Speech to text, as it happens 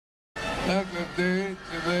like the day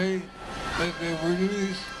today that they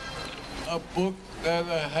released a book that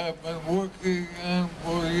I have been working on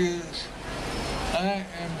for years. I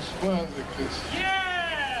am Spartacus.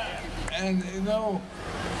 Yeah! And you know,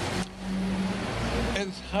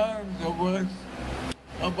 it's hard to write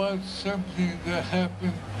about something that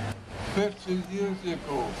happened 50 years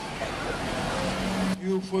ago.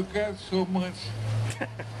 You forget so much,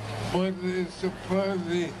 but it's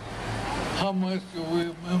surprising how much you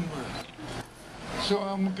remember. So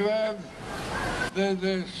I'm glad that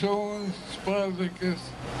they're showing Spartacus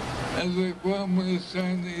as a Grauman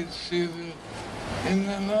Chinese theater in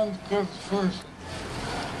the non-cut version.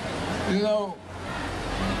 You know,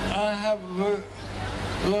 I have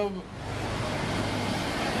loved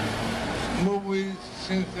movies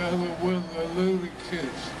since I was a little kid.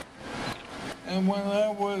 And when I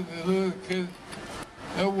was a little kid,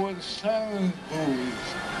 there was silent movies.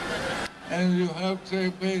 And you have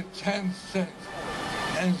to pay 10 cents.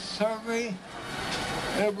 And suddenly,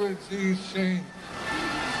 everything changed.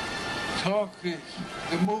 Talkies,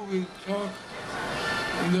 the movie talk.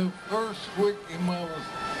 In the first week in my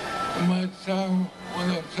time when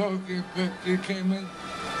the talking picture came in,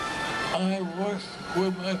 I rushed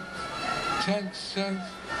with my 10 cents,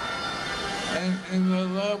 and in the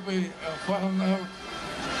lobby I found out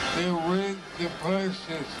they raised the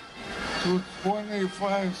prices to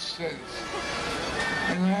 25 cents,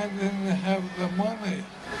 and I didn't have the money.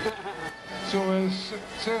 So I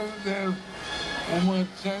sat there with my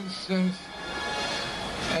 10 cents,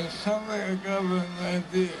 and suddenly I got an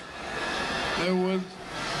idea. There was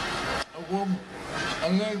a woman,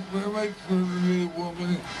 a nice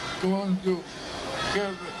woman going to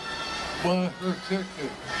buy her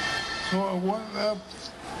ticket. So I went up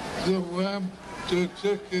the ramp to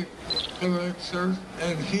ticket collector,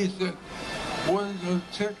 and he said, "Where's your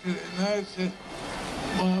ticket?" And I said,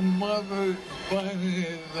 "My mother is buying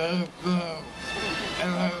it now."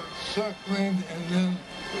 And I was suckling, and then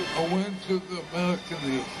I went to the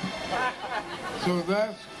balcony. So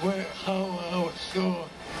that's how I saw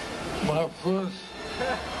my first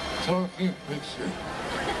talking picture.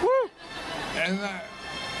 Woo! And I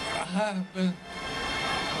have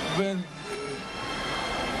been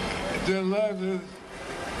delighted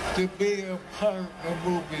to be a part of the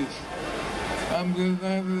movies. I'm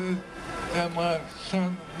delighted that my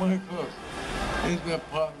son Michael is a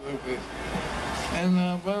part of it. And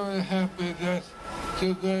I'm very happy that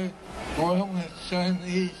today Grauman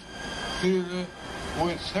Chinese Theater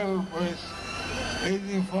will celebrate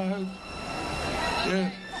 85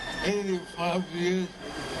 years.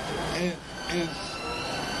 It is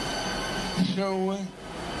showing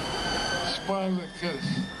Spartacus,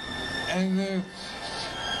 and they're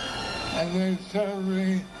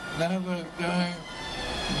selling not a dime,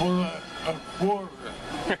 but a quarter.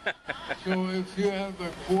 So if you have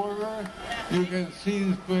a quarter, you can see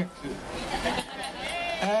the picture.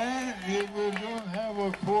 And if you don't have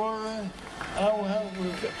a quarter, I'll help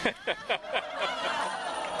with it.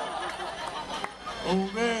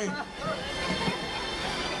 Okay.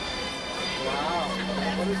 Wow.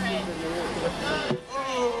 What is this?